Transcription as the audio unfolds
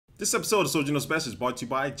This episode of Soldier Knows Best is brought to you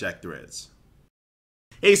by Jack Threads.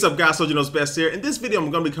 Hey, what's up guys, Soldier Knows Best here. In this video,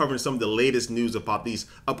 I'm going to be covering some of the latest news about these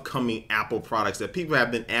upcoming Apple products that people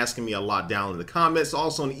have been asking me a lot down in the comments,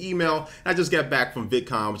 also in the email. I just got back from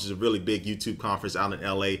VidCon, which is a really big YouTube conference out in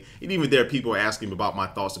LA. And even there, people are asking me about my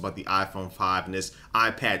thoughts about the iPhone 5 and this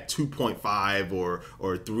iPad 2.5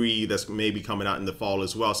 or 3 that's maybe coming out in the fall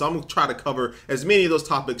as well. So I'm going to try to cover as many of those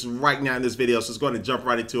topics right now in this video. So let's go ahead and jump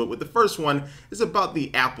right into it. With the first one is about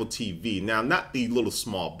the Apple TV. Now, not the little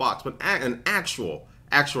small box, but an actual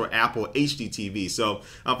Apple HD TV. So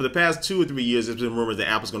for the past 2 or 3 years, there's been rumors that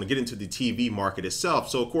Apple's going to get into the TV market itself.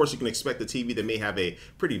 So of course you can expect the TV that may have a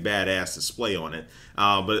pretty badass display on it,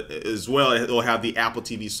 but as well it'll have the Apple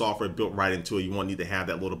TV software built right into it. You won't need to have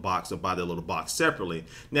that little box or buy that little box separately.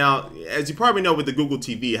 Now, as you probably know, with the Google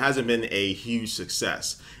TV, it hasn't been a huge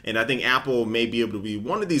success, and I think Apple may be able to be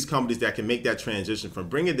one of these companies that can make that transition from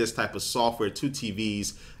bringing this type of software to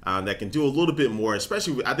TVs that can do a little bit more.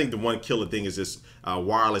 Especially, I think the one killer thing is this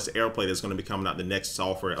wireless AirPlay that's going to be coming out, the next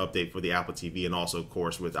software update for the Apple TV, and also of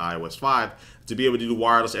course with iOS 5, to be able to do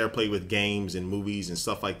wireless AirPlay with games and movies and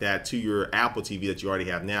stuff like that to your Apple TV that you already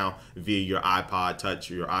have now via your iPod Touch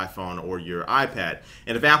or your iPhone or your iPad.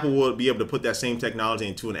 And if Apple will be able to put that same technology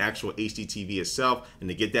into an actual HD TV itself and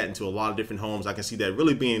to get that into a lot of different homes, I can see that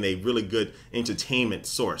really being a really good entertainment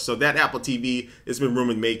source. So that Apple TV, it's been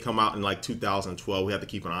rumored may come out in like 2012. We have to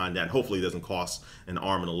keep an eye on that. Hopefully it doesn't cost an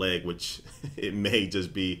arm and a leg, which it may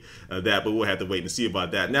just be that, but we'll have to wait and see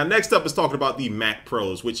about that. Now, next up is talking about the Mac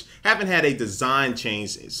Pros, which haven't had a design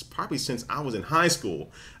change probably since I was in high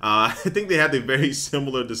school. I think they had the very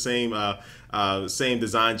similar, the same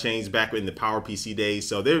design change back in the PowerPC days,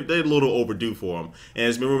 so they're a little overdue for them. And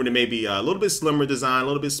it's been rumored to maybe a little bit slimmer design, a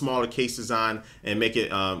little bit smaller case design, and make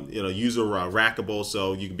it user rackable,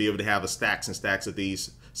 so you can be able to have stacks and stacks of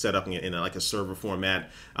these set up in like a server format.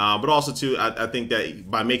 But also too, I think that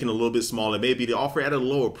by making it a little bit smaller, maybe they offer at a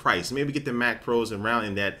lower price. Maybe get the Mac Pros around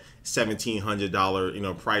in that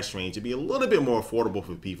 $1,700 price range to be a little bit more affordable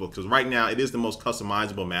for people, because right now it is the most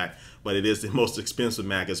customizable Mac, but it is the most expensive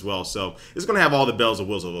Mac as well. So it's going to have all the bells and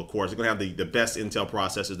whistles, of course. It's going to have the best Intel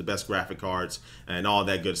processors, the best graphic cards, and all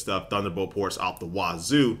that good stuff. Thunderbolt ports out the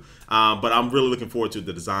wazoo. But I'm really looking forward to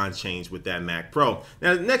the design change with that Mac Pro.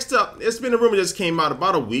 Now, next up, it's been a rumor that just came out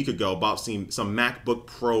about a week ago about some MacBook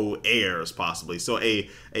Pro Airs possibly. So a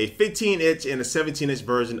 15-inch and a 17-inch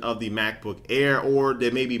version of the MacBook Air, or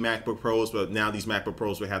there may be MacBook Pros, but now these MacBook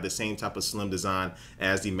Pros will have the same type of slim design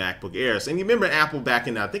as the MacBook Airs. And you remember Apple back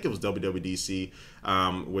in, I think it was WWDC,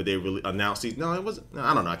 where they really announced these. No, it wasn't.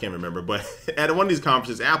 I don't know. I can't remember. But at one of these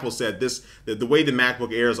conferences, Apple said the way the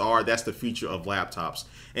MacBook Airs are, that's the future of laptops.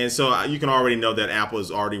 And so you can already know that Apple is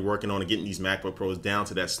already working on getting these MacBook Pros down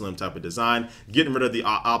to that slim type of design, getting rid of the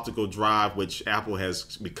optical drive, which Apple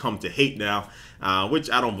has become to hate now, which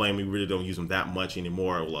I don't blame. We really don't use them that much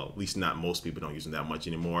anymore. Well, at least not most people don't use them that much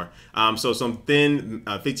anymore. So some thin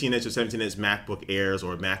 15-inch or 17-inch MacBook Airs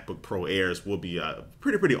or MacBook Pro Airs will be a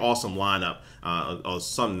pretty awesome lineup.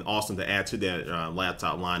 Something awesome to add to that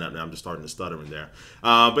laptop lineup. Now I'm just starting to stutter in there.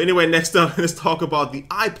 But anyway, next up, let's talk about the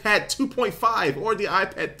iPad 2.5 or the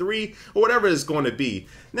iPad 3 or whatever it's going to be.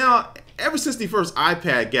 Now, ever since the first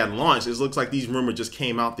iPad got launched, it looks like these rumors just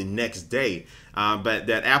came out the next day, but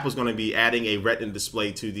that Apple's going to be adding a Retina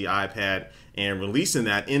display to the iPad and releasing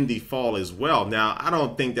that in the fall as well. Now, I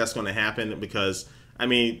don't think that's going to happen because, I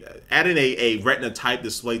mean, adding a Retina type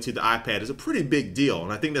display to the iPad is a pretty big deal,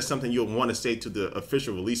 and I think that's something you'll want to say to the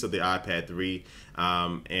official release of the iPad 3,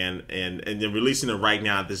 and then releasing it right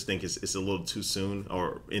now. I just think it's a little too soon,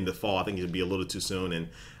 or in the fall. I think it'd be a little too soon, and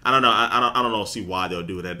I don't know. I don't know. See why they'll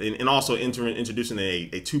do that, and also introducing a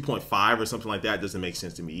 2.5 or something like that doesn't make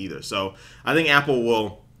sense to me either. So I think Apple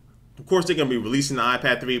will. Of course, they're going to be releasing the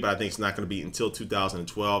iPad 3, but I think it's not going to be until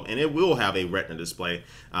 2012, and it will have a Retina display.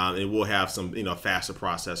 It will have some, faster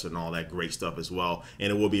processor and all that great stuff as well,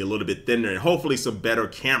 and it will be a little bit thinner and hopefully some better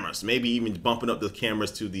cameras. Maybe even bumping up the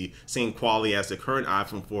cameras to the same quality as the current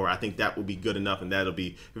iPhone 4. I think that will be good enough, and that'll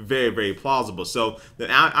be very plausible. So the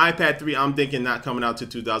iPad 3, I'm thinking not coming out to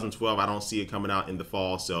 2012. I don't see it coming out in the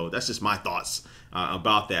fall. So that's just my thoughts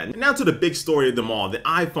about that. And now to the big story of them all, the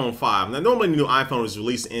iPhone 5. Now, normally the new iPhone is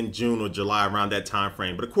released in June or July, around that time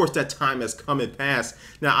frame, but of course that time has come and passed.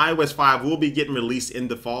 Now iOS 5 will be getting released in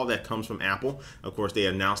the fall. That comes from Apple. Of course, they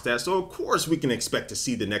announced that, so of course we can expect to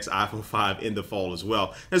see the next iPhone 5 in the fall as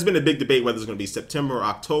well. There's been a big debate whether it's going to be September or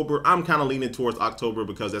October. I'm kind of leaning towards October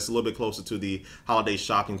because that's a little bit closer to the holiday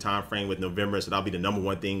shopping time frame with November, so that'll be the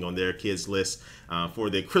 #1 thing on their kids list for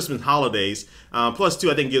the Christmas holidays. Plus,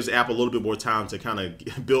 too, I think it gives Apple a little bit more time to kind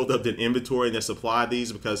of build up their inventory and their supply of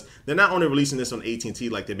these, because they're not only releasing this on AT&T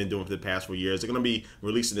like they've been doing for the past 4 years, they're going to be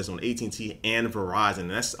releasing this on AT&T and Verizon.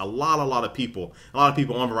 And that's a lot of people. A lot of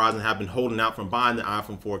people on Verizon have been holding out from buying the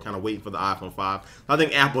iPhone 4, kind of waiting for the iPhone 5. I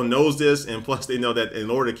think Apple knows this, and plus they know that in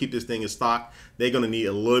order to keep this thing in stock, they're going to need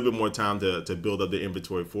a little bit more time to build up their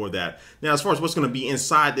inventory for that. Now, as far as what's going to be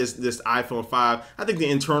inside this iPhone 5, I think the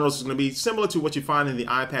internals is going to be similar to what you find in the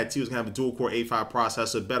iPad 2. It's going to have a dual-core A5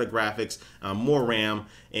 processor, better graphics, more RAM,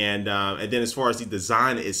 and then as far as the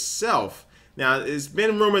design itself, now, it's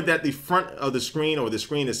been rumored that the front of the screen, or the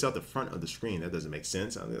screen itself, the front of the screen, that doesn't make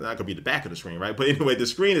sense. That could be the back of the screen, right? But anyway, the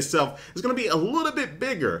screen itself is going to be a little bit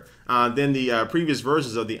bigger than the previous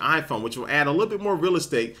versions of the iPhone, which will add a little bit more real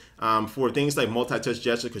estate for things like multi-touch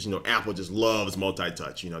gesture, because, you know, Apple just loves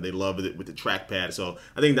multi-touch. You know, they love it with the trackpad. So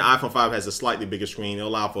I think the iPhone 5 has a slightly bigger screen. It'll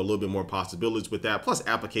allow for a little bit more possibilities with that. Plus,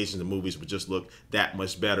 applications and movies would just look that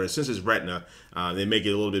much better. And since it's Retina, they make it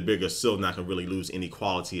a little bit bigger, still not going to really lose any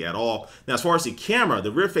quality at all. Now, as far as the camera,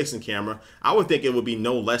 the rear-facing camera, I would think it would be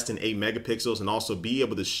no less than 8 megapixels and also be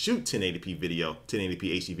able to shoot 1080p video,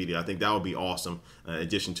 1080p HD video. I think that would be awesome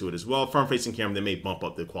addition to it as well. Front-facing camera, they may bump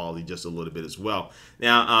up the quality just a little bit as well.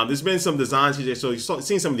 Now, there's been some designs here, so you've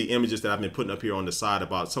seen some of the images that I've been putting up here on the side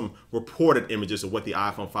about some reported images of what the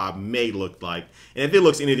iPhone 5 may look like. And if it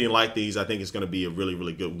looks anything like these, I think it's going to be a really,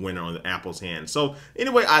 really good winner on Apple's hand. So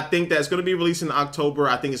anyway, I think that's going to be released in October.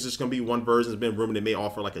 I think it's just going to be one version. It's been rumored they may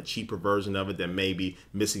offer like a cheaper version of it that may be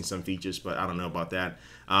missing some features, but I don't know about that.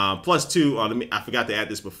 Plus two, I forgot to add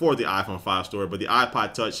this before the iPhone 5 story, but the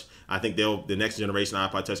iPod Touch, I think the next generation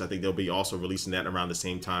iPod Touch, I think they'll be also releasing that around the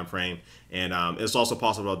same time frame. And it's also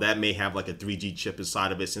possible that may have like a 3G chip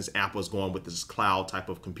inside of it, since Apple is going with this cloud type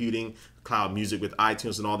of computing, cloud music with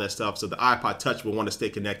iTunes and all that stuff. So the iPod Touch will want to stay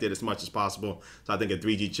connected as much as possible. So I think a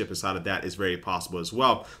 3G chip inside of that is very possible as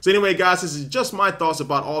well. So anyway, guys, this is just my thoughts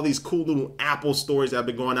about all these cool little Apple stories that have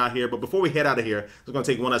been going out here. But before we head out of here, we're going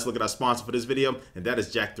to take one last look at our sponsor for this video, and that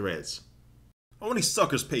is Jack Threads. Only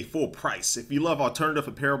suckers pay full price. If you love alternative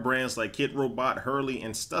apparel brands like Kid Robot, Hurley,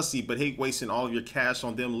 and Stussy, but hate wasting all of your cash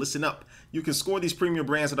on them, listen up. You can score these premium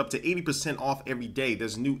brands at up to 80% off every day.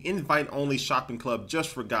 There's a new invite-only shopping club just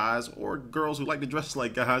for guys or girls who like to dress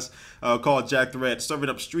like guys called Jack Threads, serving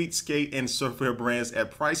up street, skate, and surfwear brands at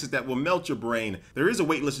prices that will melt your brain. There is a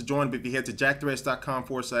wait list to join, but if you head to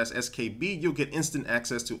jackthreads.com/SKB, you'll get instant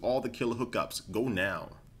access to all the killer hookups. Go now.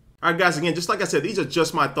 All right, guys, again, just like I said, these are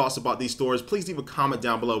just my thoughts about these stores. Please leave a comment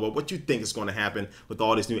down below about what you think is going to happen with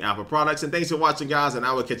all these new Apple products. And thanks for watching, guys, and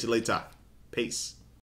I will catch you later. Peace.